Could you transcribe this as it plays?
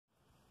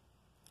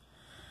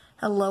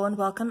Hello and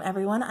welcome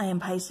everyone. I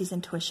am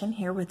Piscesintuition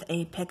here with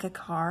a pick a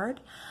card.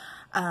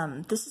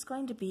 This is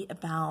going to be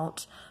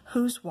about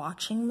who's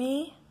watching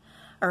me,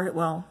 or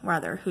well,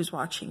 rather who's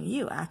watching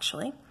you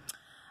actually.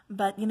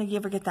 But you know, you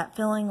ever get that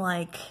feeling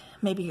like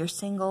maybe you're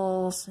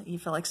singles, you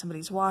feel like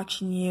somebody's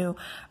watching you,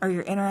 or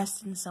you're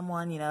interested in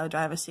someone, you know, do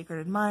I have a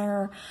secret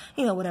admirer?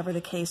 You know, whatever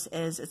the case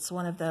is, it's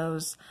one of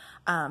those,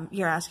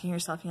 you're asking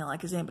yourself, you know,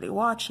 like, is anybody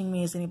watching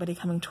me? Is anybody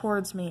coming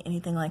towards me?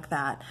 Anything like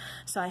that.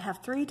 So I have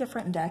 3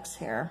 different decks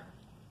here.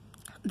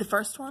 The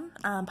first one,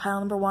 pile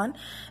number 1,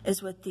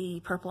 is with the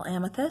purple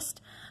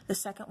amethyst. The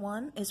second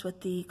one is with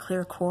the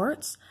clear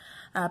quartz.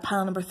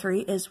 Pile number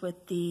 3 is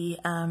with the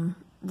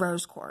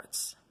rose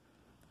quartz.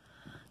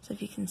 So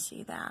if you can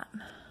see that.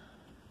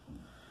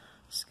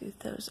 Scoot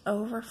those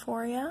over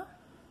for you.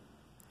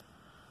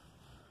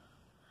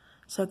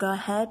 So go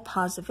ahead,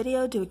 pause the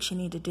video, do what you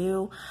need to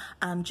do.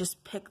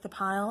 Just pick the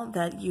pile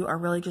that you are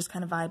really just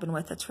kind of vibing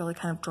with, that's really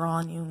kind of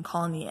drawing you and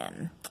calling you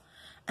in.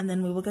 And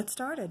then we will get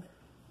started.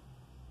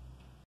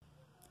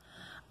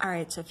 All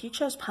right, so if you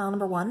chose pile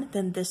number 1,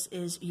 then this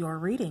is your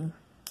reading.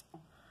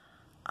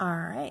 All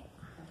right.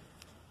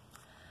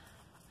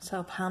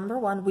 So pile number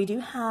 1, we do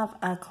have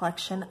a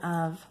collection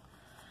of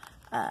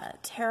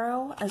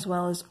tarot as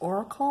well as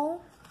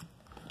oracle.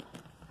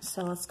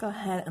 So let's go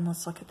ahead and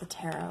let's look at the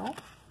tarot.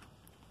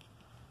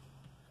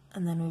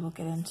 And then we will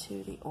get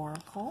into the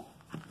oracle.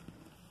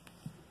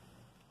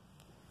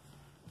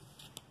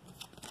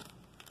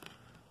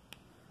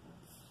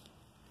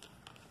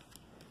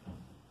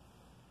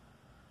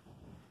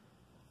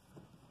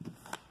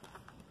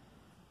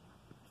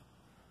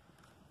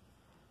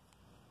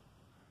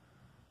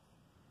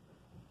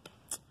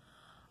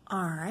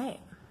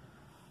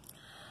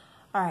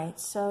 All right,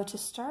 so to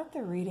start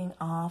the reading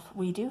off,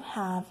 we do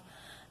have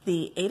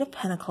the 8 of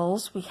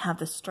Pentacles, we have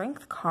the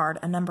Strength card,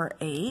 a number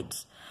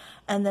 8,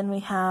 and then we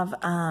have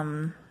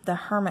the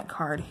Hermit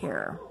card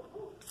here.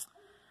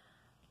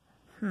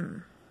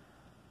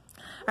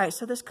 All right,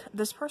 so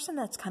this person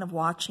that's kind of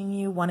watching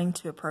you, wanting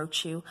to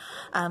approach you,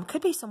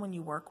 could be someone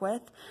you work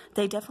with.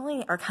 They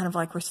definitely are kind of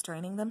like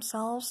restraining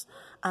themselves.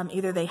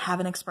 Either they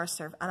haven't expressed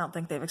their, I don't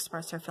think they've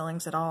expressed their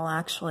feelings at all,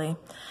 actually.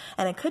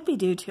 And it could be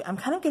due to, I'm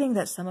kind of getting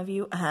that some of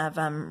you have,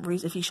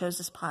 if you chose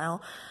this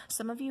pile,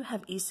 some of you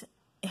have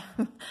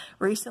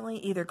recently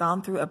either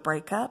gone through a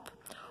breakup,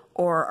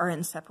 or are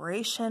in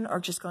separation, or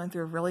just going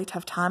through a really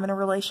tough time in a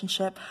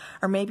relationship,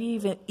 or maybe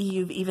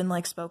you've even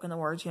like spoken the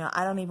words, you know,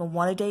 I don't even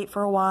want to date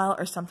for a while,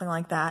 or something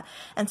like that.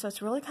 And so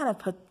it's really kind of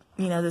put,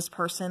 you know, this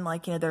person,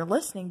 like, you know, they're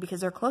listening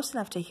because they're close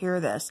enough to hear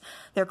this.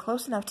 They're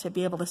close enough to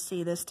be able to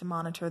see this, to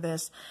monitor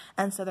this.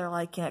 And so they're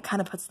like, you know, it kind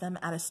of puts them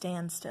at a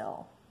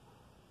standstill.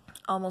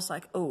 Almost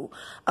like, oh,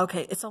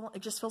 okay, it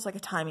just feels like a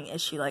timing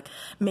issue, like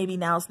maybe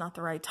now's not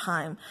the right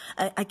time.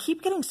 I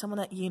keep getting someone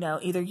that, you know,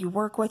 either you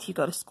work with, you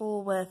go to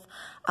school with,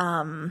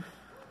 but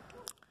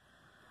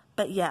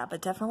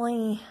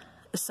definitely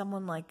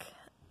someone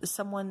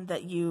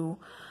that you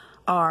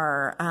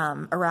are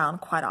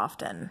around quite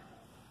often.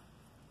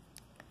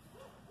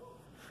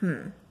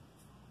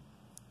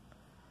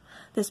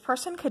 This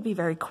person could be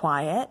very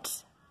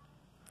quiet.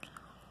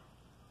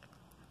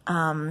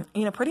 You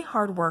know, pretty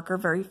hard worker,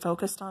 very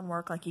focused on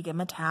work. Like you give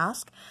them a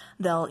task,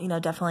 they'll, you know,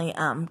 definitely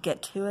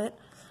get to it.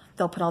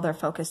 They'll put all their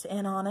focus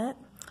in on it.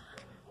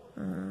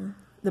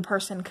 The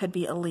person could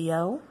be a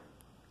Leo,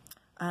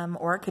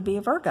 or it could be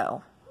a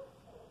Virgo.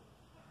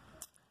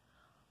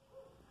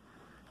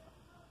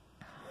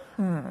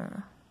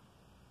 But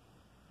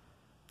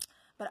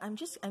I'm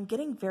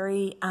getting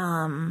very,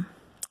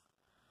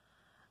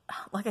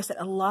 like I said,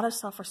 a lot of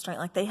self-restraint,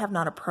 like they have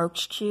not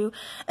approached you.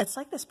 It's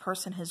like this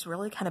person has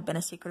really kind of been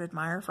a secret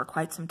admirer for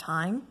quite some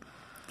time.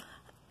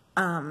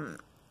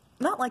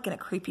 Not like in a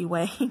creepy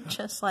way,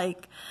 just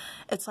like,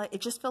 it's like, it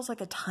just feels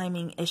like a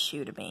timing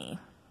issue to me.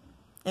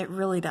 It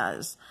really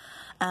does.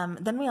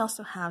 Then we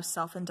also have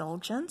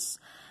self-indulgence.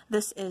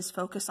 This is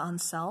focus on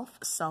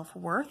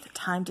self-worth,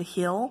 time to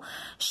heal,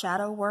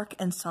 shadow work,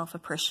 and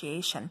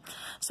self-appreciation.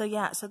 So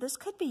yeah, so this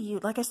could be you.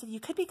 Like I said, you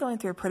could be going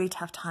through a pretty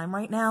tough time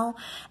right now.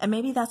 And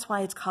maybe that's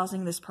why it's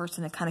causing this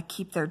person to kind of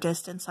keep their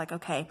distance. Like,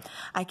 okay,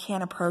 I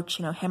can't approach,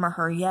 you know, him or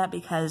her yet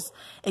because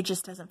it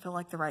just doesn't feel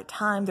like the right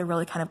time. They're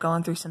really kind of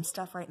going through some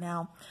stuff right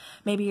now.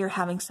 Maybe you're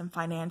having some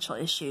financial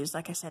issues.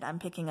 Like I said, I'm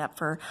picking up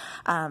for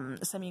some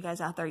of you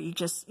guys out there, you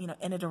just, you know,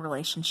 ended a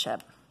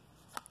relationship.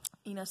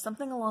 You know,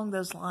 something along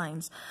those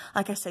lines.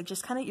 Like I said,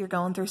 just kind of, you're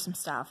going through some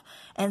stuff.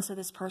 And so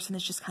this person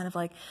is just kind of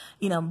like,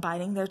 you know,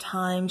 biding their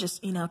time,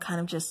 just, you know, kind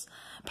of just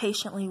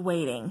patiently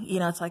waiting. You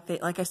know, it's like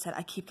like I said,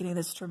 I keep getting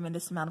this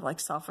tremendous amount of like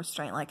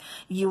self-restraint. Like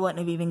you wouldn't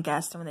have even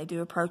guessed. And when they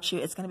do approach you,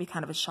 it's going to be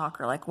kind of a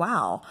shocker. Like,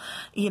 wow,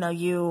 you know,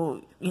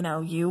 you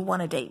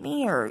want to date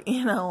me, or,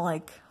 you know,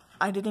 like,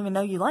 I didn't even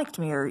know you liked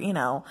me, or, you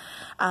know,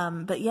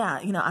 but yeah,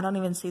 you know, I don't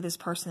even see this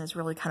person as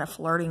really kind of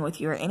flirting with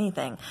you or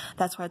anything.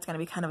 That's why it's going to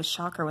be kind of a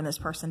shocker when this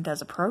person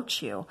does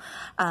approach you.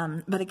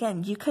 But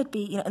again, you could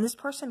be, you know, and this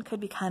person could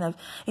be kind of,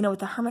 you know, with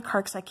the Hermit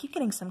card, because I keep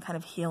getting some kind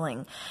of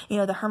healing. You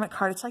know, the Hermit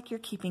card, it's like you're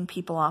keeping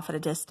people off at a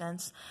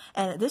distance.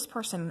 And this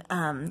person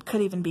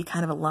could even be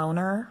kind of a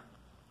loner.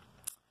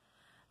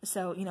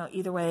 So, you know,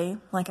 either way,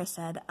 like I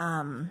said,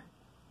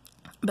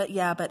 but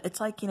yeah, but it's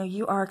like, you know,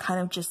 you are kind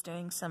of just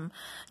doing some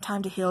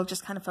time to heal,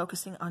 just kind of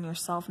focusing on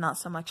yourself, not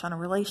so much on a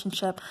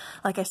relationship.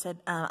 Like I said,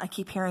 I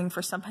keep hearing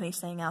for somebody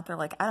saying out there,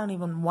 like, I don't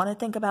even want to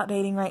think about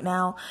dating right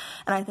now.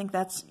 And I think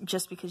that's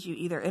just because you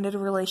either ended a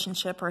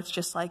relationship, or it's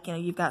just like, you know,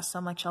 you've got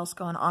so much else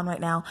going on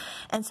right now.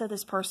 And so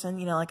this person,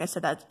 you know, like I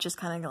said, that just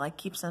kind of like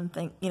keeps them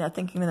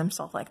thinking to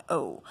themselves like,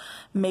 oh,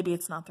 maybe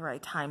it's not the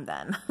right time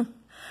then.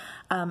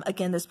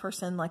 Again, this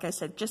person, like I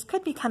said, just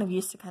could be kind of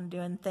used to kind of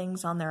doing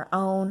things on their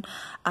own,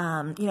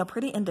 you know,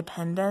 pretty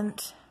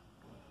independent.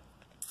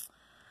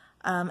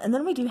 And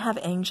then we do have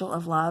Angel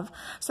of Love.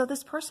 So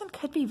this person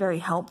could be very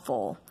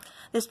helpful.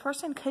 This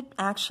person could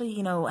actually,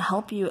 you know,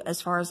 help you as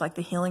far as like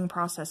the healing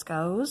process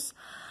goes.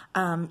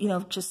 You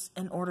know, just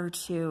in order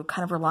to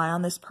kind of rely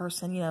on this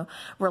person, you know,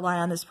 rely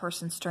on this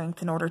person's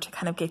strength in order to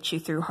kind of get you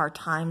through hard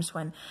times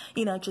when,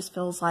 you know, it just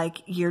feels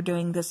like you're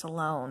doing this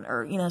alone,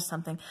 or, you know,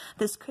 something.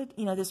 This could,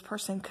 you know, this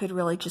person could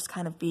really just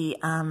kind of be,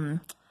 you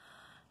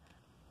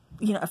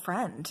know, a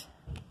friend.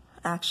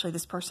 Actually,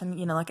 this person,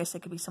 you know, like I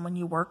said, could be someone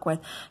you work with,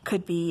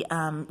 could be,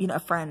 you know, a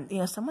friend, you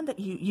know, someone that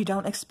you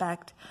don't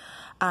expect.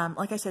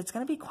 Like I said, it's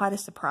going to be quite a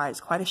surprise,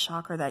 quite a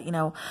shocker that, you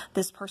know,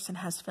 this person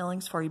has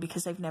feelings for you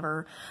because they've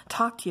never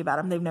talked to you about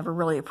them. They've never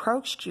really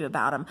approached you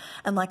about them.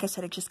 And like I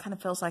said, it just kind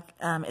of feels like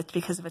it's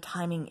because of a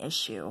timing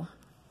issue.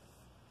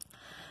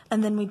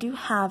 And then we do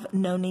have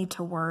No Need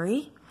to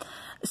Worry.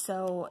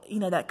 So, you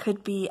know, that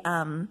could be,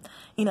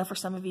 you know, for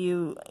some of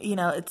you, you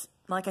know, it's,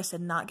 like I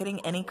said, not getting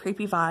any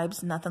creepy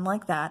vibes, nothing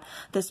like that.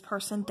 This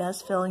person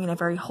does feel, you know,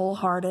 very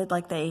wholehearted,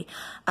 like they,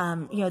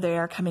 you know, they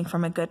are coming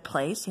from a good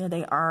place. You know,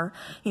 they are,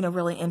 you know,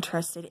 really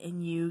interested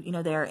in you. You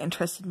know, they are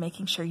interested in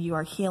making sure you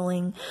are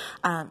healing.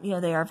 You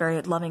know, they are a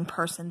very loving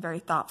person, very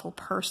thoughtful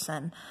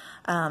person.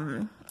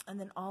 And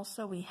then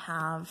also we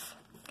have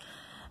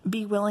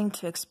be willing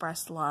to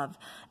express love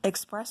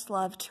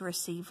to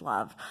receive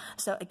love.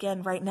 So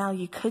again, right now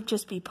you could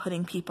just be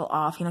putting people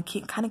off, you know,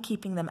 kind of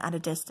keeping them at a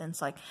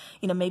distance. Like,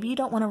 you know, maybe you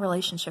don't want a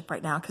relationship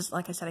right now because,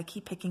 like I said, I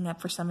keep picking up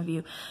for some of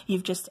you,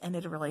 you've just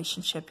ended a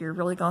relationship. You're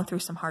really going through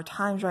some hard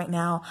times right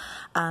now.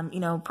 You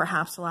know,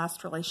 perhaps the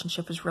last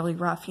relationship was really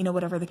rough, you know,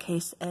 whatever the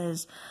case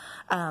is,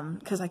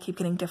 because I keep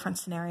getting different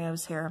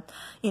scenarios here.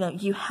 You know,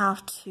 you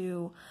have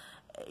to,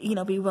 you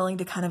know, be willing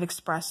to kind of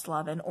express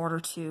love in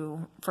order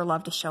for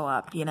love to show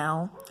up, you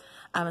know.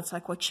 It's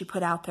like what you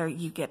put out there,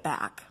 you get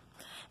back.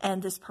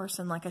 And this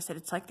person, like I said,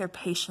 it's like they're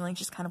patiently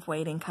just kind of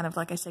waiting, kind of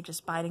like I said,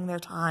 just biding their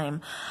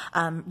time,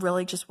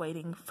 really just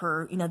waiting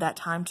for, you know, that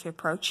time to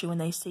approach you when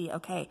they see,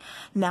 okay,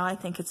 now I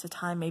think it's the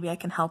time, maybe I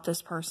can help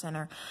this person,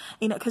 or,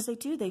 you know, because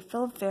they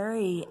feel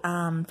very,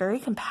 very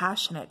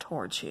compassionate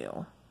towards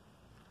you.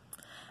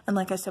 And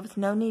like I said, with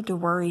no need to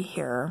worry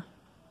here,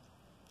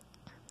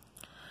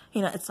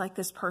 you know, it's like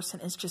this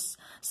person is just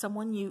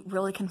someone you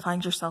really can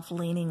find yourself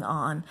leaning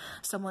on,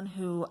 someone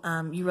who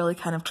you really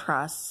kind of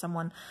trust,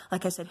 someone,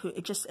 like I said, who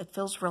it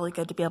feels really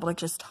good to be able to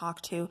just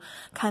talk to,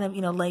 kind of,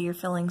 you know, lay your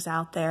feelings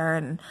out there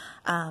and,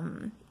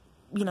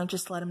 you know,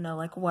 just let them know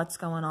like what's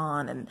going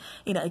on. And,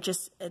 you know,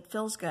 it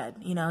feels good.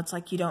 You know, it's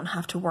like you don't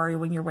have to worry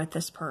when you're with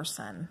this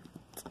person.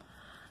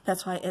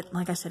 That's why it,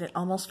 like I said, it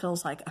almost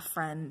feels like a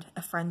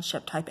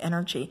friendship type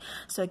energy.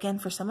 So again,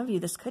 for some of you,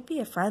 this could be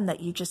a friend that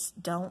you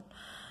just don't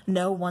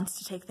know wants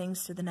to take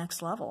things to the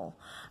next level.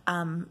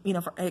 You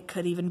know, it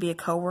could even be a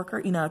coworker,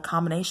 you know, a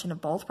combination of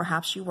both.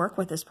 Perhaps you work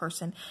with this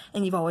person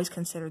and you've always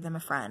considered them a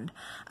friend.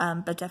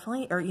 But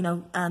definitely, or, you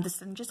know, this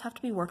doesn't just have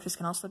to be work. This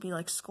can also be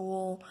like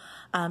school,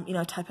 you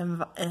know, type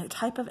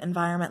of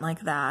environment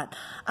like that.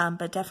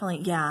 But definitely,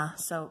 yeah.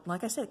 So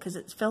like I said, because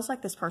it feels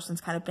like this person's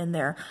kind of been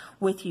there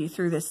with you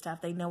through this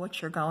stuff. They know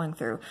what you're going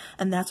through.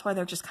 And that's why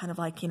they're just kind of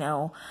like, you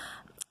know,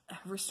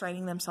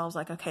 restraining themselves,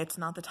 like, okay, it's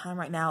not the time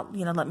right now,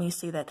 you know, let me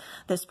see that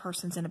this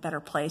person's in a better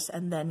place,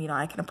 and then, you know,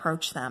 I can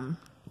approach them.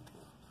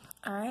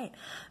 All right.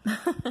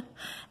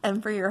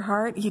 And for your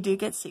heart, you do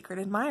get secret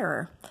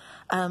admirer.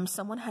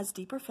 Someone has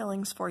deeper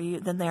feelings for you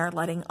than they are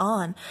letting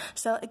on.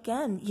 So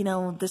again, you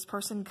know, this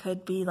person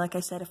could be, like I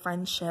said, a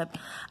friendship,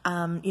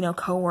 you know,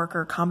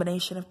 coworker,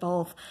 combination of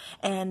both.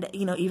 And,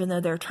 you know, even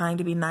though they're trying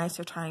to be nice,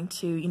 they're trying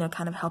to, you know,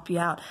 kind of help you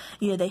out,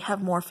 you know, they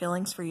have more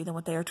feelings for you than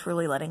what they are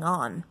truly letting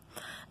on.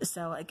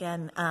 So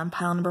again,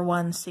 pile number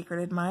 1,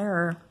 secret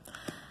admirer.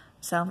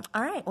 So,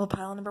 all right, well,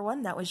 pile number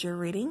 1, that was your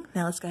reading.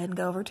 Now let's go ahead and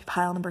go over to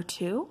pile number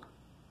 2.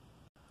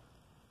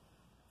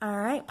 All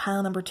right,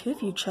 pile number 2,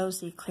 if you chose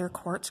the clear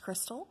quartz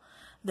crystal,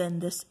 then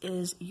this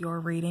is your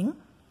reading.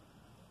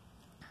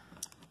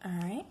 All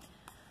right.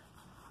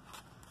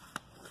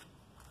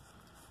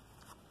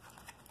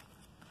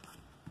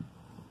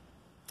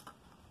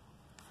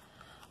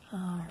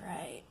 All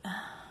right.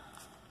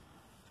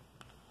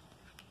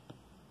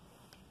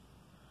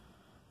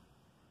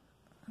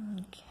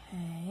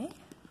 Okay.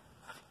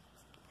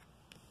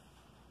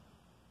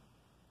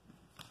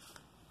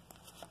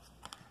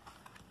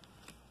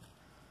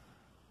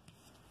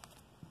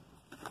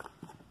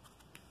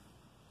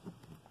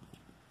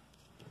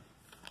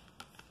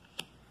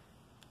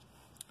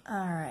 All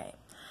right.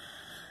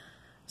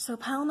 So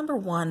pile number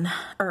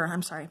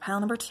pile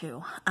number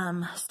two,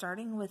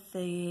 starting with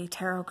the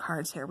tarot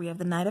cards here, we have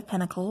the Knight of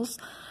Pentacles,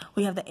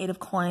 we have the Eight of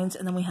Coins,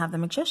 and then we have the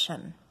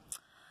Magician.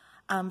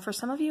 For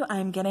some of you,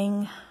 I'm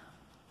getting,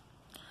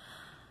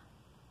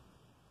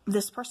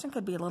 this person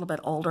could be a little bit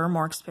older,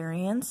 more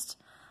experienced.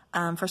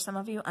 For some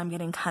of you, I'm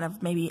getting kind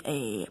of maybe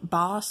a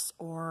boss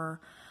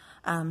or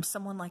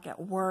someone like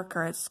at work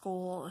or at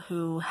school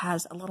who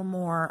has a little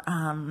more,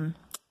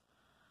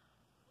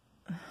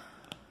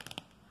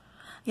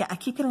 yeah, I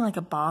keep getting like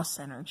a boss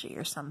energy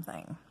or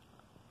something.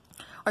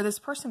 Or this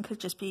person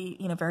could just be,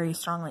 you know, very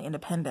strongly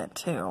independent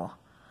too.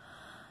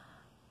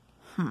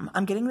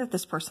 I'm getting that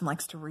this person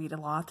likes to read a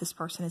lot. This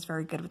person is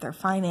very good with their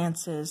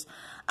finances.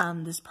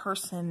 This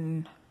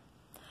person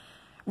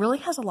really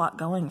has a lot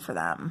going for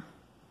them.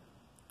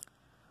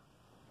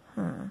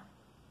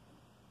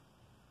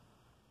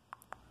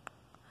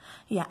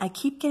 Yeah, I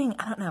keep getting,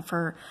 I don't know,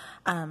 for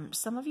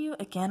some of you,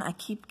 again, I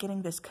keep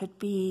getting this could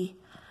be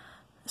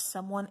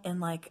someone in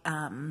like,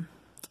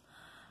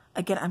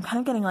 again, I'm kind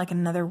of getting like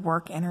another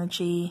work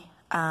energy,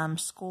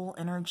 school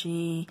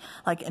energy,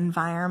 like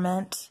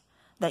environment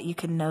that you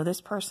can know this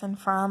person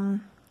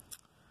from.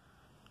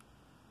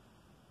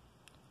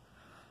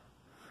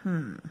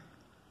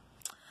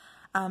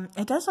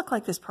 It does look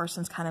like this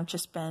person's kind of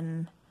just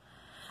been,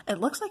 it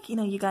looks like, you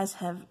know, you guys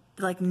have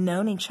like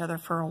known each other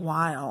for a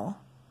while.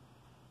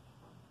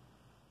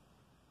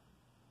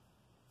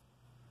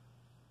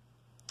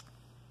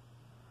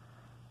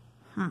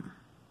 All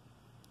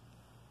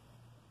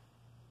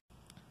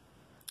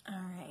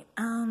right.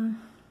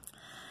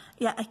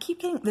 Yeah, I keep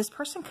getting, this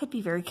person could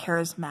be very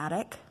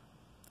charismatic.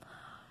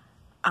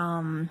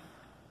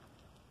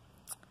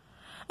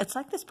 It's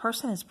like this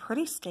person is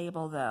pretty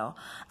stable though.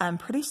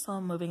 Pretty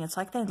slow moving. It's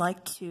like they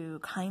like to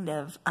kind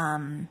of,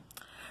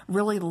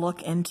 really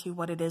look into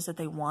what it is that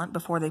they want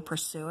before they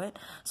pursue it.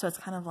 So it's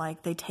kind of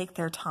like they take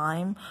their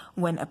time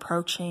when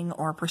approaching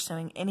or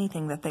pursuing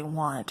anything that they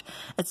want.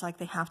 It's like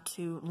they have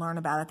to learn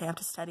about it. They have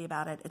to study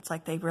about it. It's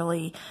like they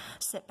really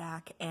sit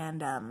back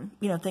and,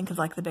 you know, think of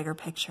like the bigger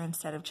picture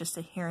instead of just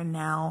a here and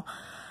now.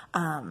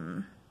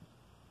 You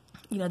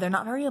know, they're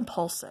not very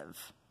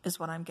impulsive is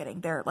what I'm getting.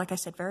 They're, like I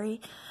said, very,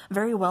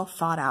 very well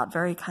thought out,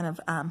 very kind of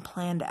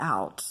planned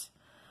out.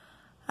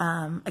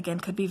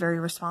 Again, could be very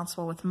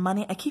responsible with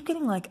money. I keep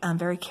getting like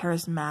very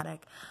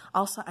charismatic.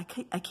 Also, I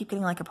keep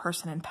getting like a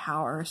person in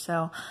power.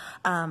 So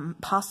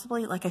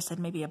possibly, like I said,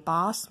 maybe a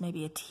boss,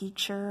 maybe a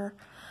teacher,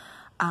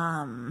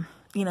 you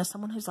know,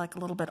 someone who's like a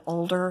little bit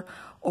older,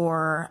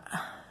 or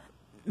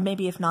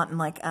maybe if not in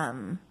like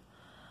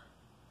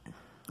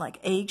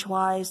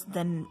age-wise,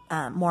 then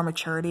more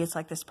maturity. It's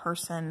like this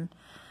person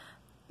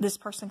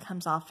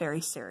comes off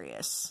very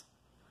serious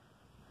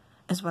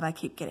is what I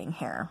keep getting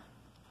here.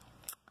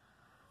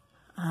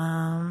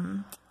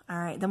 All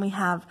right, then we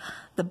have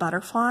the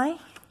Butterfly.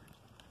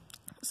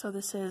 So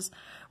this is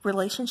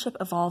relationship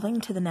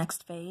evolving to the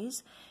next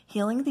phase,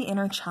 healing the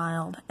inner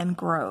child, and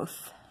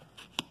growth.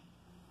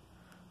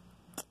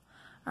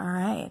 All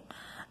right.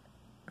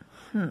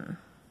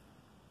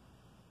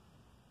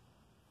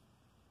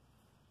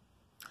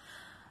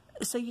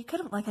 So you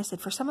could have, like I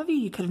said, for some of you,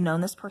 you could have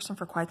known this person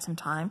for quite some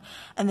time,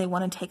 and they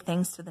want to take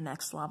things to the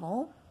next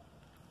level.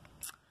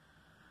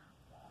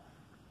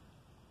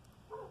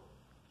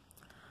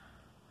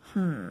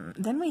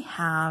 Then we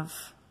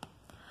have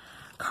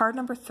card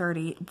number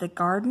 30, the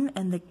Garden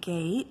and the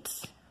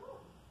Gate,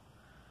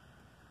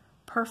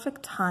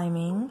 perfect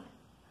timing,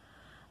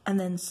 and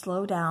then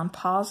slow down,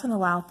 pause, and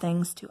allow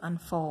things to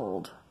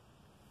unfold.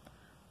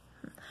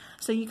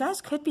 So you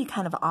guys could be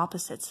kind of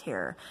opposites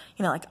here,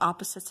 you know, like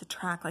opposites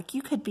attract. Like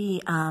you could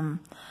be kind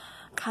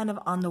of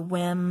on the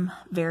whim,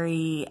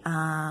 very,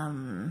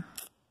 how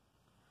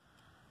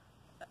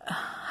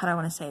do I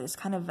want to say this,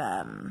 kind of,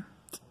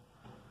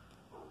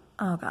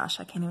 oh gosh,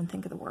 I can't even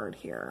think of the word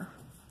here.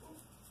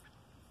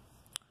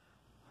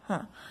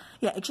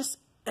 Yeah,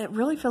 it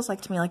really feels like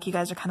to me like you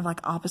guys are kind of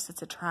like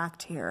opposites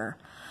attract here.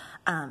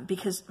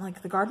 Because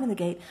like the Garden and the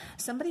Gate,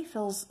 somebody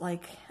feels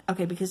like,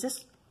 okay, because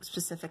this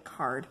specific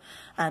card,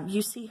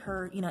 you see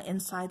her, you know,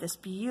 inside this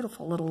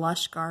beautiful little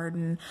lush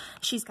garden.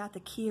 She's got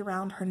the key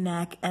around her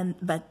neck,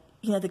 but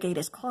you know, the gate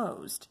is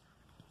closed.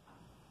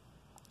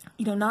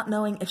 You know, not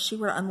knowing if she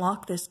were to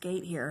unlock this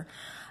gate here,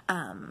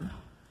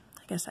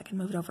 guess I can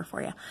move it over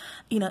for you.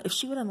 You know, if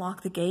she would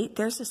unlock the gate,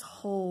 there's this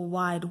whole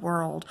wide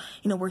world,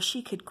 you know, where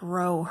she could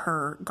grow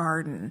her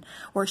garden,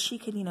 where she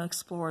could, you know,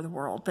 explore the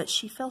world, but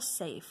she feels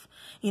safe,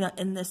 you know,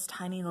 in this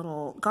tiny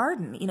little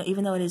garden, you know,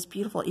 even though it is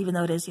beautiful, even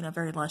though it is, you know,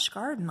 very lush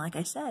garden, like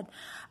I said,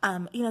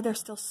 you know, there's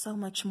still so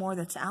much more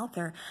that's out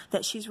there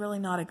that she's really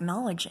not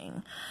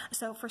acknowledging.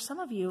 So for some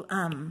of you,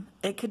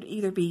 it could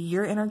either be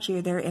your energy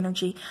or their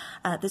energy.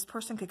 This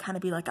person could kind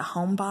of be like a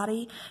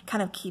homebody,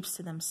 kind of keeps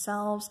to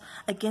themselves.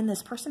 Again,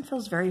 this person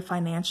feels very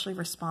financially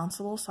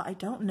responsible. So I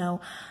don't know,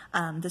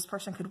 this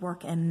person could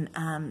work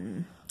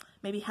in,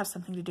 maybe have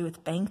something to do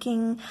with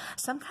banking,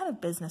 some kind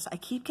of business. I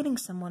keep getting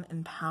someone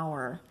in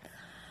power.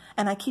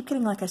 And I keep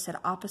getting, like I said,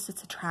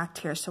 opposites attract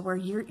here. So where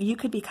you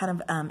could be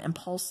kind of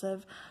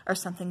impulsive or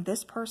something,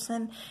 this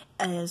person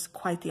is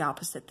quite the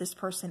opposite. This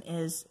person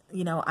is,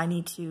 you know, I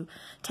need to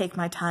take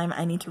my time.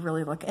 I need to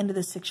really look into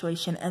this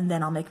situation, and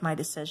then I'll make my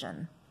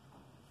decision.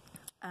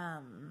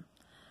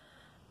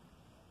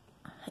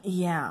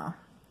 Yeah.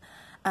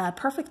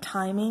 Perfect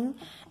timing.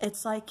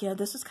 It's like, you know,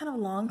 this is kind of a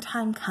long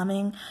time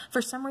coming.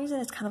 For some reason,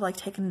 it's kind of like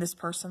taking this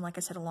person, like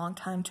I said, a long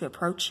time to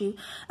approach you.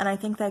 And I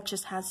think that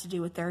just has to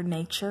do with their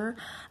nature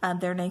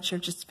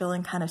just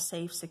feeling kind of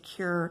safe,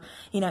 secure,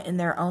 you know, in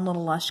their own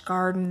little lush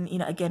garden, you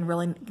know, again,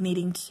 really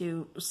needing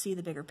to see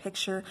the bigger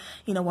picture,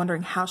 you know,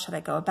 wondering how should I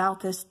go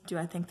about this? Do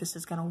I think this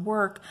is going to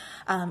work?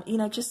 You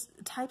know, just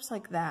types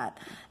like that.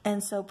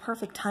 And so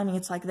perfect timing,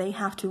 it's like they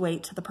have to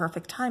wait to the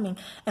perfect timing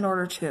in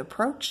order to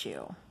approach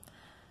you.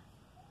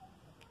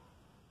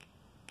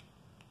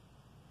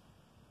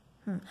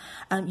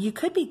 You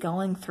could be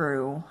going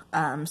through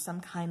some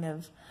kind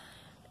of,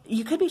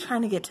 you could be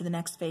trying to get to the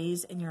next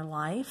phase in your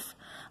life.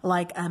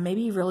 Like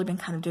maybe you've really been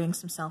kind of doing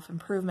some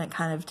self-improvement,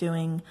 kind of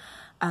doing,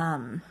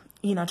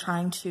 you know,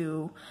 trying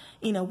to,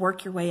 you know,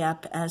 work your way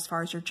up as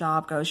far as your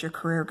job goes, your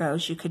career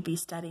goes. You could be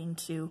studying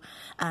to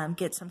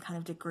get some kind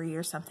of degree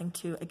or something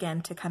to,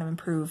 again, to kind of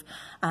improve,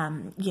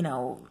 you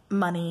know,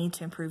 money,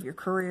 to improve your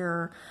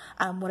career,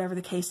 whatever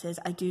the case is.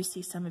 I do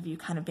see some of you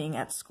kind of being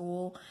at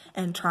school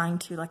and trying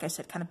to, like I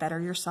said, kind of better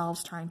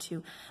yourselves, trying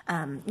to,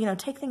 you know,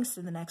 take things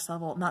to the next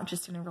level, not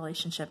just in a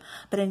relationship,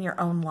 but in your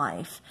own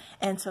life.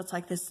 And so it's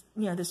like this,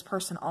 you know, this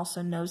person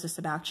also knows this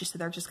about you. So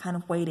they're just kind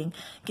of waiting,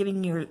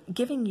 giving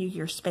you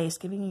your space,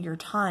 giving you your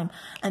time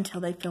until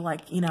they feel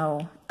like, you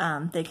know,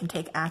 they can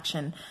take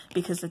action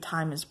because the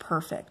time is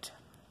perfect.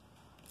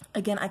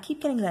 Again, I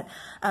keep getting that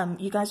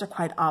you guys are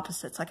quite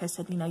opposites. Like I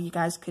said, you know, you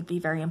guys could be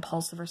very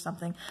impulsive or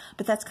something,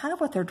 but that's kind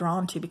of what they're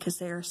drawn to because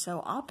they are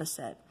so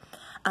opposite.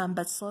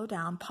 But slow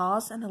down,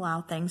 pause, and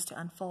allow things to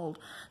unfold.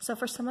 So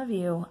for some of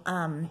you,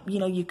 you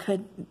know, you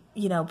could,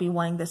 you know, be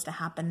wanting this to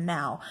happen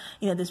now.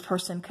 You know, this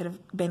person could have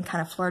been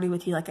kind of flirty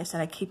with you. Like I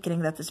said, I keep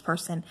getting that this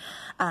person,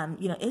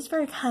 you know, is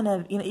very kind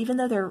of, you know, even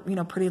though they're, you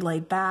know, pretty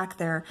laid back,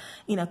 they're,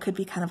 you know, could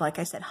be kind of, like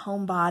I said,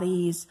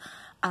 homebodies,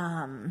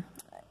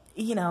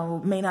 you know,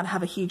 may not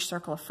have a huge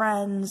circle of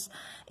friends,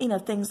 you know,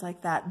 things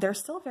like that. They're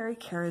still very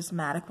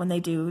charismatic when they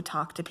do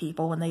talk to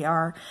people, when they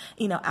are,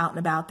 you know, out and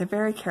about. They're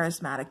very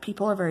charismatic.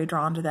 People are very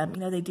drawn to them. You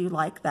know, they do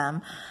like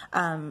them,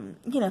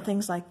 you know,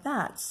 things like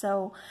that.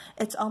 So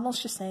it's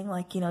almost just saying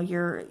like, you know,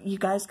 you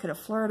guys could have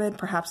flirted.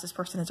 Perhaps this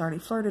person has already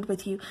flirted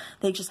with you.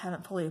 They just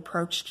haven't fully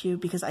approached you,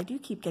 because I do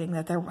keep getting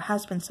that there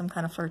has been some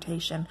kind of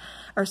flirtation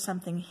or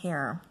something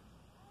here.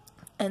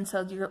 And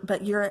so you're,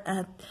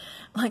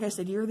 like I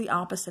said, you're the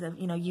opposite of,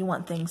 you know, you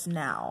want things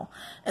now.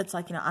 It's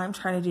like, you know, I'm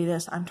trying to do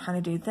this, I'm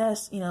trying to do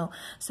this, you know,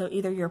 so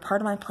either you're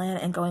part of my plan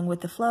and going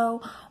with the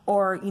flow,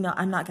 or, you know,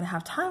 I'm not going to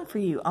have time for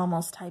you,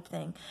 almost type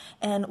thing.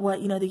 And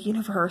what, you know, the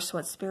universe,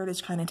 what spirit is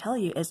trying to tell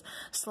you is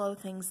slow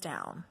things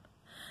down.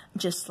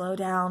 Just slow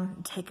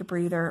down, take a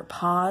breather,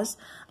 pause,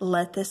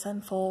 let this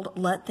unfold,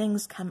 let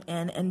things come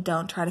in, and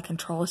don't try to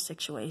control a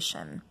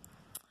situation.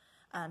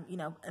 You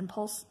know,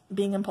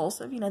 being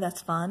impulsive, you know,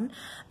 that's fun.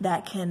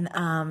 That can,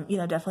 you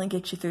know, definitely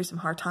get you through some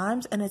hard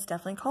times, and it's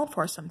definitely called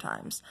for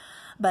sometimes.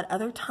 But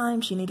other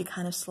times you need to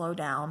kind of slow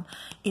down,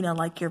 you know,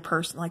 like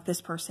like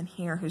this person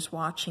here who's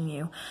watching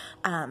you,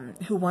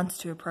 who wants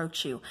to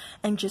approach you,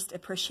 and just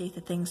appreciate the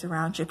things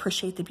around you,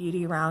 appreciate the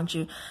beauty around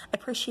you,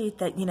 appreciate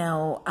that, you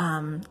know,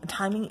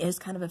 timing is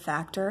kind of a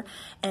factor,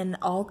 and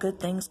all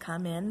good things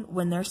come in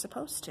when they're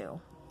supposed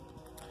to.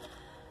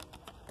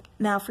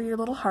 Now, for your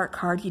little heart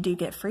card, you do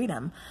get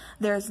freedom.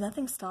 There is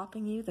nothing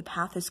stopping you. The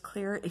path is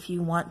clear if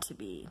you want to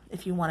be,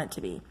 if you want it to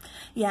be.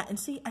 Yeah, and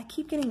see, I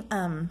keep getting,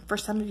 for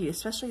some of you,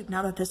 especially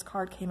now that this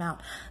card came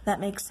out,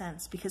 that makes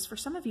sense. Because for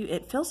some of you,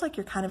 it feels like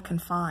you're kind of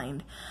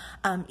confined.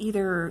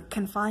 Either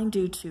confined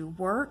due to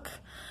work,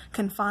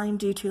 confined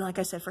due to, like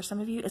I said, for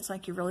some of you, it's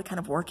like you're really kind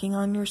of working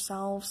on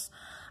yourselves.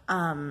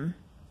 You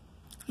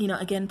know,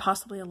 again,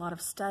 possibly a lot of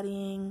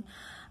studying.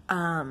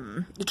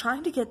 You're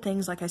trying to get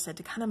things, like I said,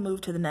 to kind of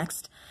move to the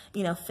next,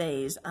 you know,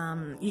 phase.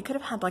 You could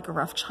have had like a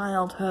rough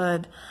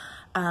childhood,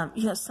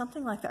 you know,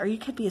 something like that. Or you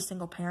could be a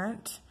single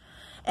parent,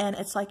 and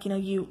it's like, you know,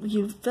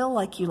 you feel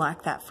like you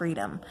lack that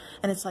freedom.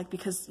 And it's like,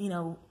 because, you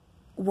know,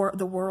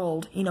 the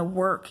world, you know,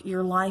 work,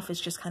 your life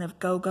is just kind of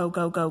go, go,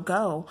 go, go,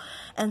 go.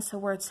 And so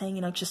where it's saying,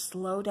 you know, just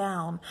slow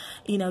down,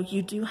 you know,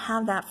 you do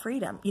have that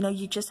freedom. You know,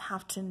 you just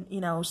have to, you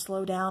know,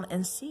 slow down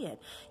and see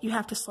it. You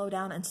have to slow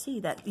down and see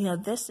that, you know,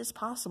 this is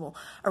possible.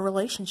 A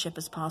relationship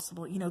is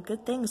possible. You know,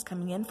 good things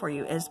coming in for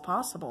you is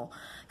possible.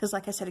 Because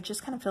like I said, it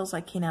just kind of feels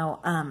like, you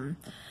know,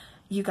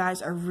 you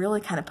guys are really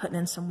kind of putting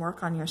in some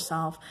work on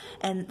yourself.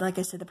 And like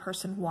I said, the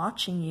person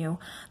watching you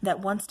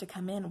that wants to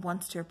come in,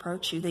 wants to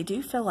approach you, they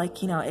do feel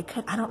like, you know, it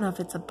could, I don't know if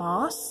it's a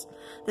boss.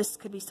 This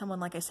could be someone,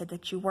 like I said,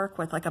 that you work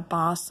with, like a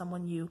boss,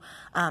 someone you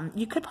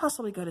could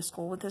possibly go to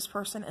school with this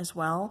person as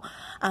well.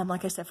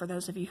 Like I said, for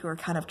those of you who are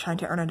kind of trying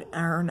to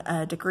earn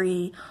a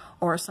degree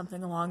or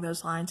something along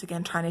those lines,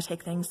 again, trying to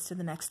take things to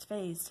the next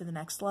phase, to the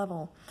next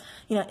level,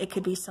 you know, it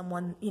could be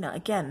someone, you know,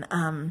 again,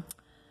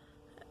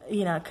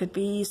 you know, it could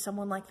be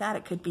someone like that.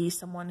 It could be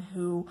someone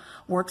who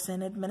works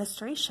in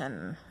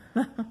administration.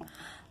 But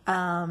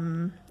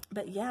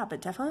yeah,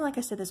 but definitely, like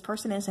I said, this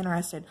person is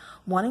interested,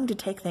 wanting to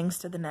take things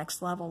to the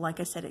next level. Like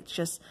I said, it's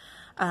just,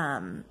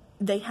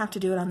 they have to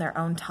do it on their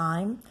own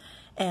time.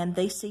 And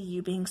they see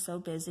you being so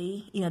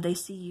busy. You know, they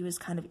see you as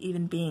kind of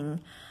even being,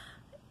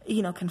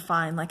 you know,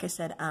 confined. Like I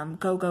said,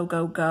 go, go,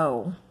 go,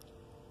 go,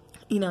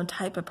 you know,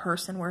 type of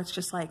person where it's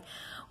just like,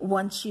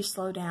 once you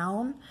slow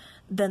down,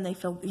 then they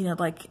feel, you know,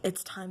 like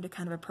it's time to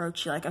kind of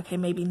approach you. Like, okay,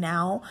 maybe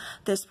now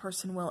this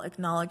person will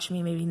acknowledge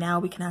me. Maybe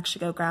now we can actually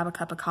go grab a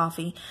cup of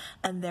coffee,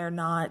 and they're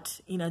not,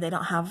 you know, they're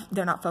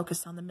not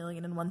focused on the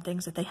 1,000,001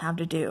 things that they have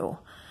to do.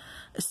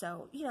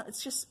 So, you know,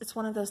 it's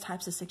one of those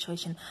types of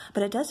situation,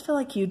 but it does feel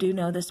like you do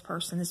know this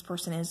person. This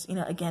person is, you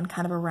know, again,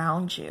 kind of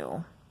around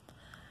you.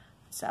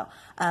 So,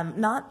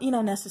 not, you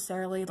know,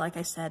 necessarily, like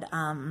I said,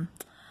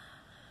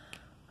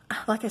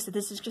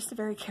 this is just a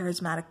very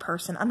charismatic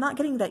person. I'm not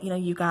getting that, you know,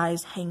 you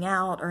guys hang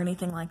out or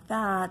anything like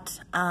that.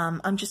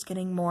 I'm just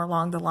getting more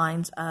along the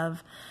lines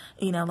of,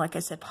 you know, like I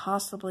said,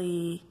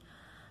 possibly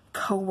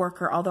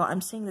co-worker, although I'm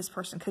seeing this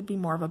person could be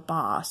more of a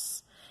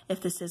boss if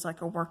this is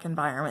like a work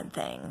environment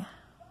thing.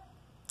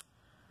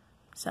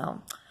 So,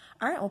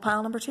 all right, well,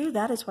 pile number 2,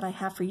 that is what I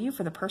have for you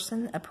for the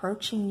person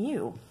approaching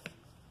you.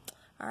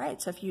 All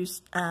right, so if you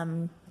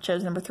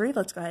chose number 3,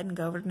 let's go ahead and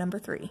go over to number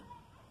 3.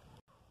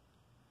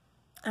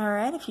 All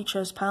right, if you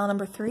chose pile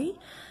number 3,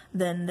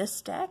 then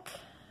this deck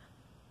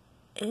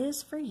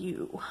is for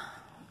you.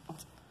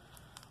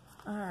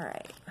 All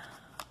right,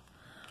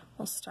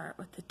 we'll start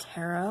with the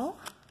tarot.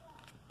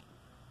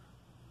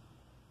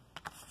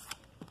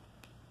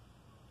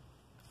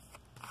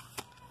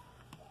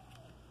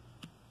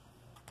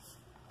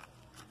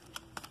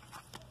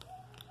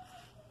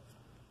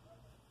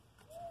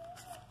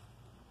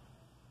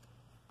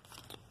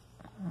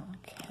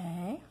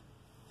 Okay.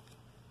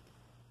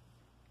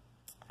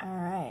 All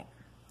right.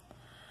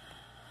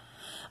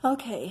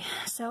 Okay,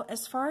 so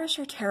as far as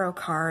your tarot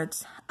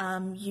cards,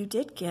 you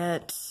did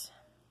get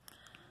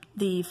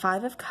the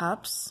 5 of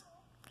Cups,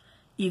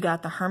 you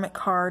got the Hermit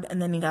card,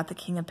 and then you got the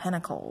King of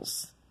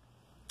Pentacles.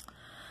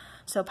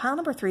 So pile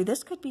number 3,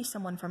 this could be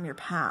someone from your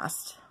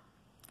past.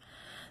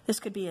 This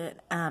could be an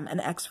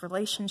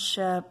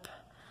ex-relationship,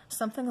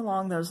 something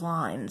along those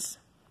lines.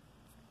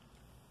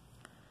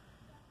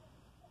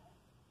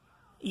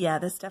 Yeah,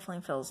 this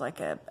definitely feels like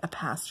a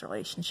past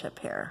relationship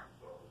here.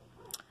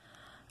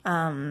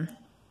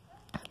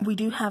 We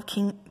do have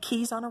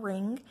keys on a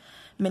ring,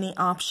 many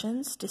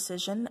options,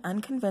 decision,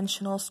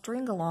 unconventional,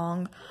 string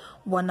along,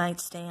 one night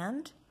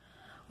stand.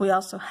 We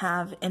also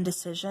have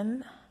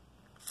indecision.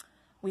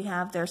 We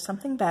have there's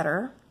something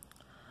better.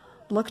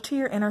 Look to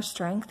your inner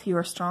strength. You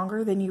are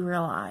stronger than you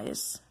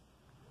realize.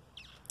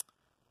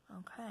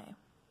 Okay.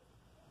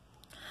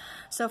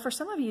 So for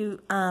some of you,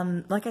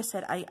 like I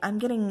said, I'm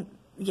getting,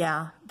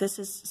 yeah, this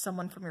is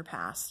someone from your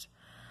past.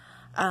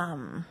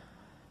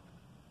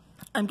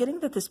 I'm getting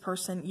that this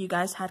person, you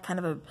guys had kind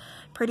of a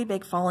pretty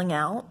big falling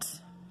out.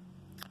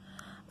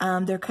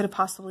 There could have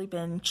possibly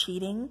been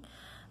cheating.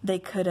 They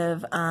could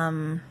have,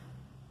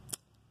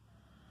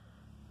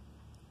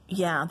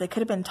 yeah, they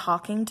could have been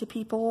talking to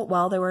people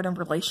while they were in a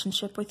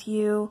relationship with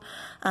you,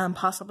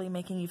 possibly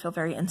making you feel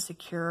very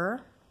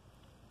insecure.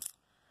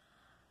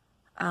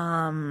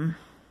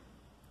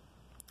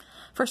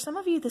 For some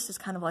of you, this is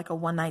kind of like a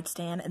one-night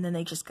stand, and then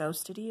they just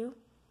ghosted you.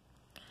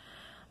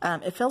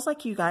 It feels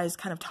like you guys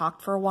kind of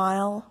talked for a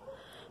while,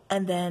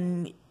 and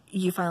then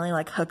you finally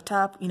like hooked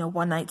up, you know,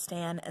 one-night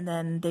stand, and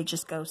then they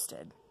just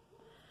ghosted.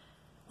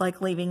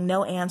 Like leaving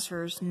no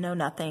answers, no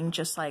nothing,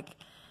 just like,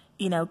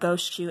 you know,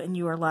 ghost you, and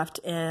you were left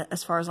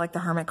as far as like the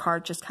Hermit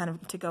card, just kind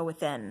of to go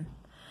within.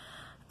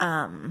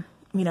 You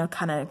know,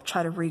 kind of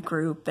try to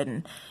regroup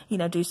and, you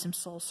know, do some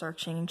soul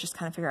searching and just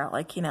kind of figure out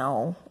like, you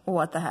know,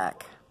 what the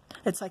heck.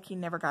 It's like you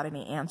never got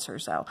any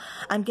answers, though.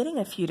 I'm getting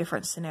a few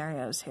different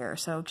scenarios here,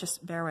 so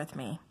just bear with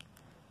me.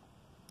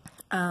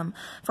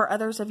 For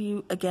others of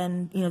you,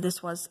 again, you know,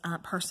 this was a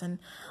person,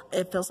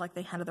 it feels like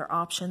they had other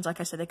options. Like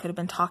I said, they could have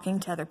been talking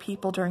to other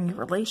people during your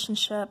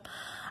relationship,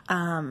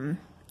 you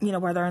know,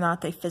 whether or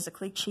not they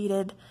physically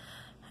cheated.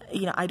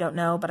 I don't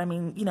know, but I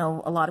mean,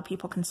 a lot of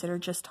people consider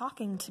just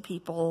talking to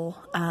people,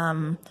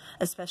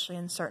 especially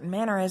in certain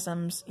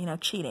mannerisms,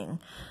 cheating.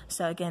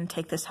 So again,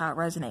 take this how it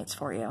resonates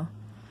for you.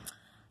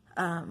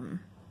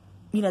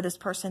 This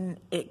person,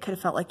 it could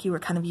have felt like you were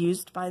kind of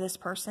used by this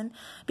person,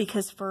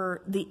 because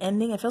for the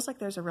ending, it feels like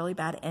there's a really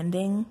bad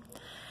ending.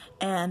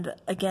 And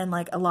again,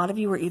 like a lot of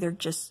you were either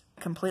just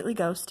completely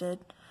ghosted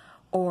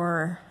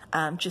or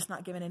just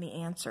not given any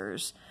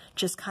answers,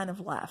 just kind of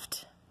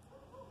left.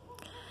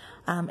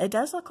 It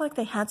does look like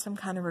they had some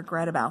kind of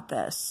regret about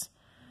this.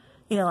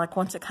 Like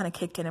once it kind of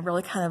kicked in, it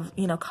really kind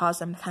of,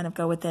 caused them to kind of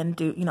go within,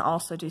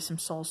 also do some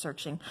soul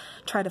searching,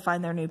 try to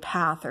find their new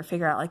path or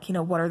figure out like,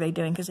 what are they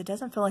doing? Because it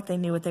doesn't feel like they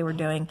knew what they were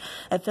doing.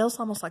 It feels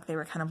almost like they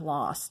were kind of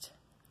lost.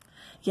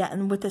 Yeah,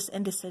 and with this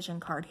indecision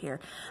card here,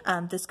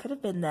 this could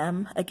have been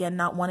them, again,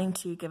 not wanting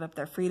to give up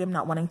their freedom,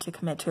 not wanting to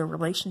commit to a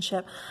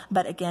relationship,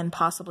 but again,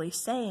 possibly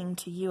saying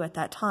to you at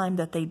that time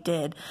that they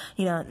did,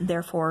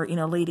 therefore,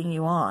 leading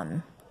you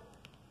on.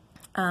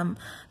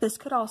 This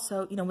could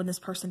also, when this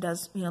person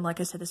does, like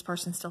I said, this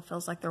person still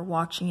feels like they're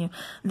watching you,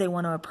 they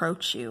want to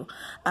approach you.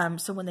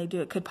 So when they do,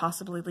 it could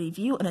possibly leave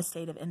you in a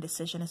state of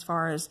indecision as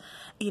far as,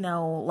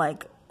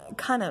 like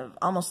kind of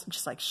almost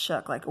just like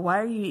shook, like, why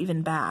are you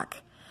even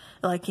back?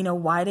 Like,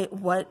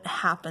 what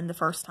happened the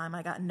first time?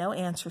 I got no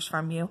answers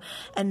from you,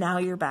 and now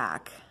you're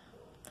back.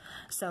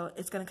 So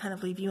it's going to kind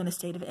of leave you in a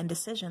state of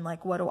indecision.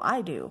 Like, what do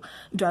I do?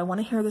 Do I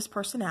want to hear this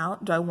person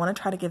out? Do I want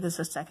to try to give this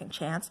a second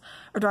chance?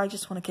 Or do I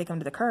just want to kick them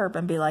to the curb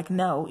and be like,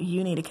 no,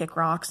 you need to kick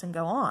rocks and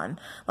go on.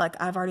 Like,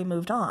 I've already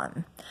moved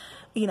on.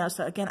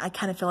 So again, I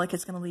kind of feel like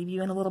it's going to leave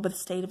you in a little bit of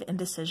state of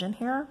indecision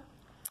here.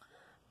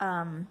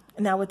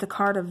 Now with the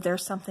card of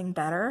there's something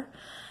better,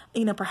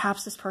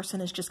 perhaps this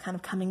person is just kind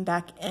of coming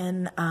back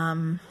in.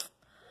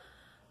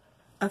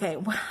 Okay,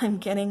 what I'm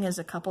getting is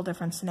a couple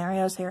different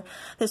scenarios here.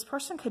 This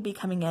person could be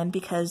coming in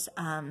because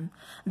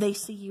they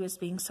see you as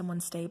being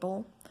someone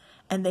stable,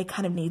 and they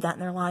kind of need that in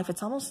their life.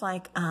 It's almost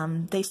like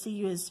they see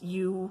you as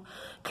you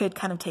could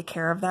kind of take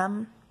care of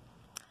them.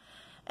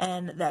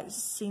 And that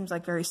seems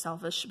like very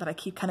selfish, but I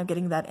keep kind of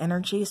getting that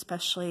energy,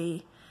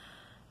 especially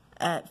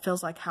it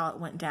feels like how it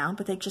went down.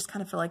 But they just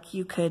kind of feel like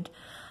you could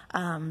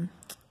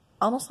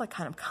almost like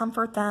kind of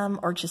comfort them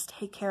or just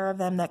take care of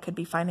them. That could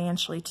be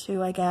financially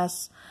too, I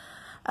guess.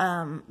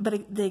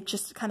 But they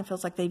just kind of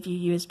feels like they view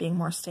you as being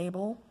more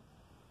stable.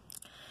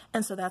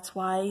 And so that's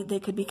why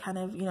they could be kind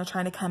of,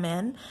 trying to come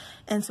in.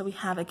 And so we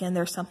have, again,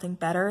 there's something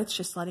better. It's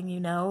just letting you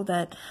know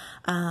that,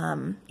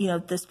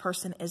 this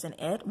person isn't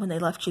it. When they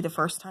left you the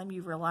first time,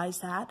 you realize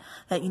that,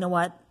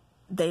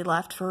 they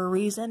left for a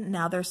reason.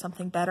 Now there's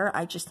something better.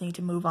 I just need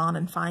to move on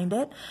and find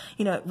it.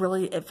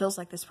 It feels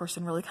like this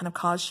person really kind of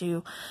caused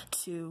you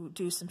to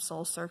do some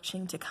soul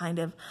searching to kind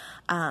of,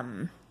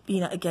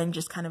 again,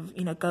 just kind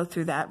of, go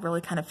through that, really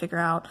kind of figure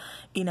out,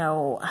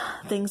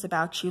 things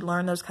about you,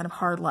 learn those kind of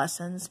hard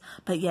lessons,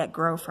 but yet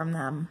grow from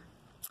them.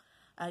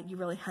 You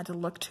really had to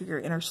look to your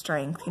inner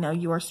strength.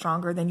 You are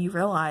stronger than you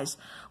realize,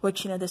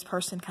 which, this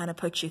person kind of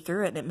puts you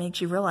through it, and it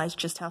makes you realize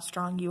just how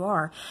strong you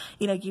are.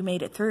 You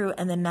made it through,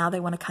 and then now they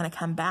want to kind of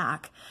come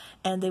back,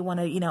 and they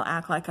want to,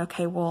 act like,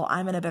 okay, well,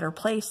 I'm in a better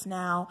place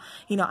now.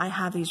 I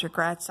have these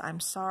regrets.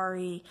 I'm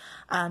sorry.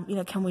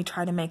 Can we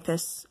try to make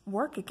this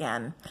work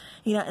again?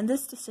 And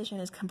this decision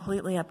is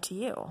completely up to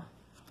you.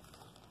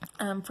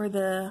 For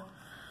the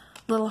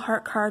little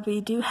heart card, we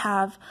do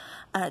have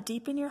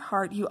deep in your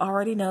heart, you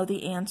already know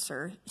the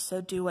answer, so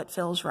do what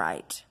feels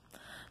right.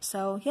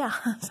 So yeah,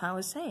 as I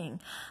was saying,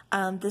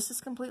 this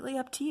is completely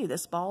up to you.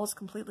 This ball is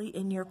completely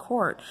in your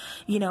court.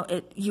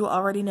 You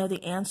already know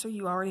the answer.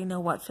 You already know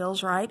what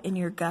feels right in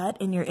your gut,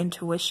 in your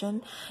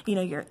intuition,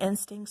 your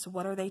instincts.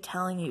 What are they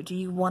telling you? Do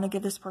you want to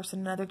give this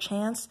person another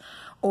chance?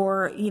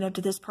 Or, did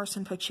this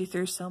person put you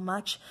through so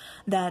much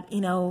that,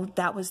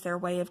 that was their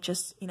way of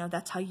just,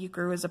 that's how you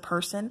grew as a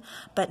person.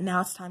 But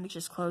now it's time to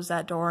just close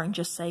that door and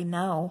just say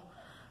no.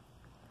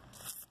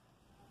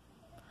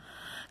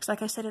 Because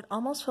like I said, it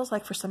almost feels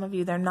like for some of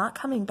you, they're not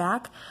coming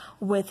back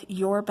with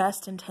your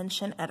best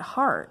intention at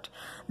heart.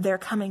 They're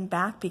coming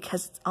back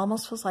because it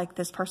almost feels like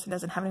this person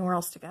doesn't have anywhere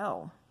else to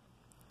go.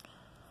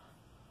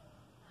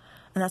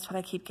 And that's what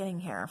I keep getting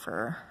here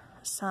for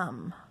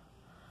some.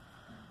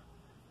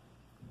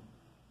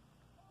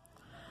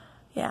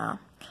 Yeah.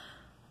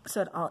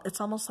 So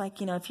it's almost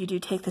like, if you do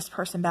take this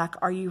person back,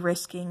 are you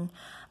risking,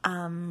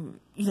 the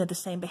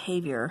same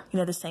behavior,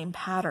 the same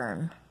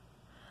pattern?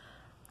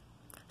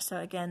 So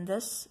again,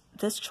 this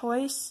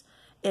choice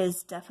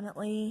is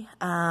definitely,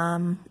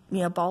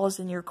 ball is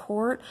in your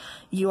court.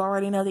 You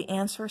already know the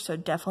answer, so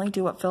definitely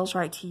do what feels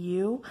right to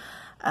you.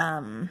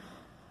 Like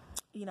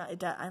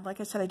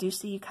I said, I do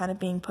see you kind of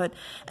being put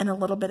in a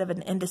little bit of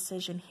an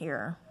indecision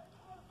here.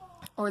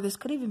 Or this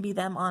could even be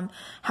them on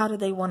how do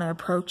they want to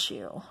approach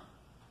you.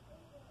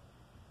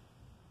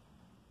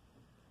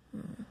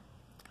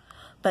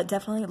 But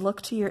definitely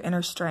look to your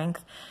inner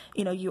strength.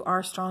 You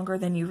are stronger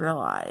than you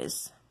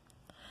realize.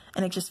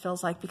 And it just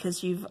feels like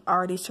because you've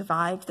already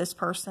survived this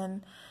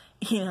person,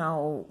 you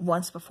know,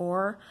 once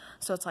before.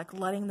 So it's like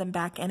letting them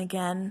back in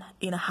again.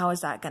 You know, how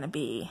is that going to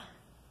be?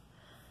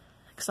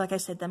 Because like I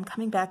said, them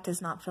coming back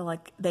does not feel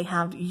like they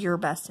have your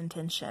best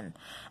intention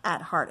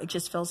at heart. It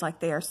just feels like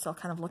they are still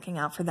kind of looking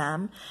out for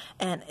them.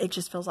 And it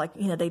just feels like,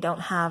 you know, they don't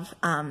have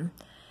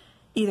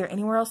either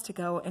anywhere else to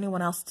go,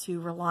 anyone else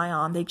to rely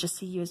on. They just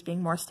see you as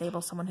being more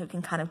stable, someone who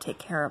can kind of take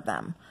care of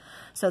them.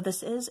 So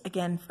this is,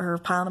 again, for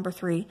pile number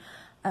 3,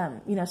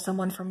 you know,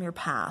 someone from your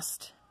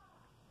past.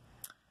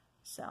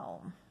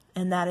 So,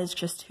 and that is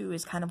just who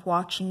is kind of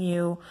watching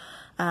you,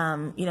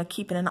 you know,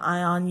 keeping an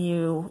eye on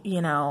you,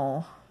 you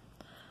know.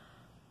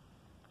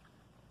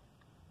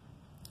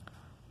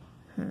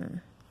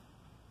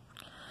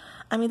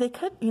 I mean, they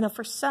could, you know,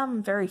 for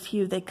some, very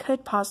few, they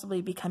could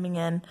possibly be coming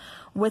in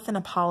with an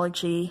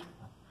apology.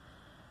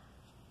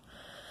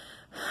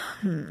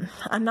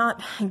 I'm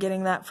not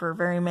getting that for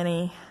very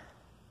many,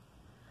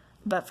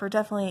 but for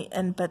definitely,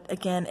 but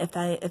again, if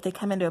they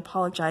come in to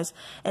apologize,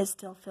 it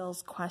still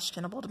feels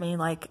questionable to me.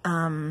 Like,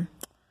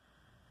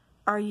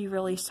 are you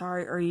really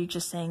sorry, or are you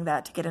just saying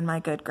that to get in my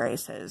good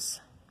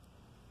graces?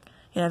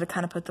 You know, to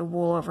kind of put the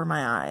wool over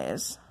my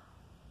eyes.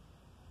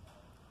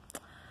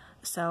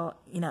 So,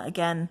 you know,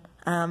 again,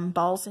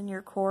 balls in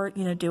your court,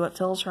 you know, do what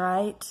feels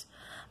right,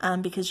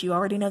 because you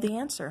already know the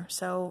answer.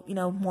 So, you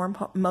know,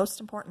 most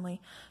importantly,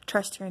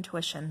 trust your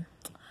intuition.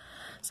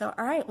 So,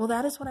 all right, well,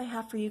 that is what I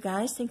have for you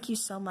guys. Thank you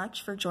so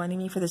much for joining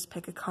me for this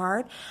pick a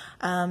card.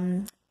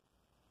 I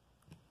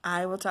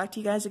will talk to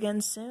you guys again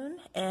soon,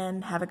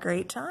 and have a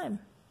great time.